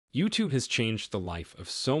YouTube has changed the life of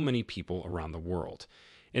so many people around the world.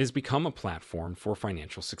 It has become a platform for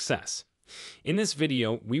financial success. In this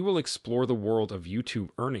video, we will explore the world of YouTube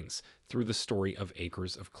earnings through the story of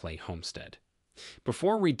Acres of Clay Homestead.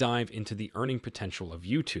 Before we dive into the earning potential of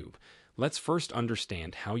YouTube, let's first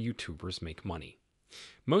understand how YouTubers make money.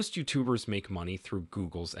 Most YouTubers make money through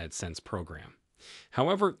Google's AdSense program.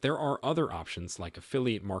 However, there are other options like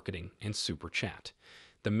affiliate marketing and Super Chat.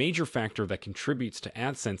 The major factor that contributes to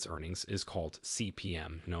AdSense earnings is called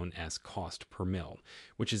CPM, known as cost per mil,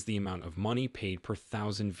 which is the amount of money paid per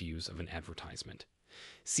 1,000 views of an advertisement.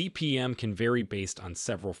 CPM can vary based on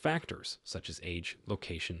several factors, such as age,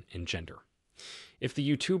 location, and gender. If the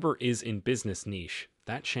YouTuber is in business niche,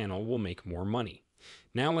 that channel will make more money.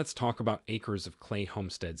 Now let's talk about Acres of Clay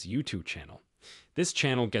Homestead's YouTube channel. This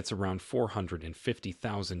channel gets around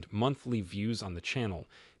 450,000 monthly views on the channel.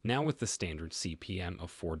 Now with the standard CPM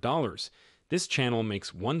of $4, this channel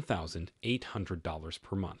makes $1,800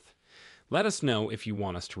 per month. Let us know if you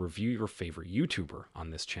want us to review your favorite YouTuber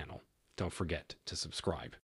on this channel. Don't forget to subscribe.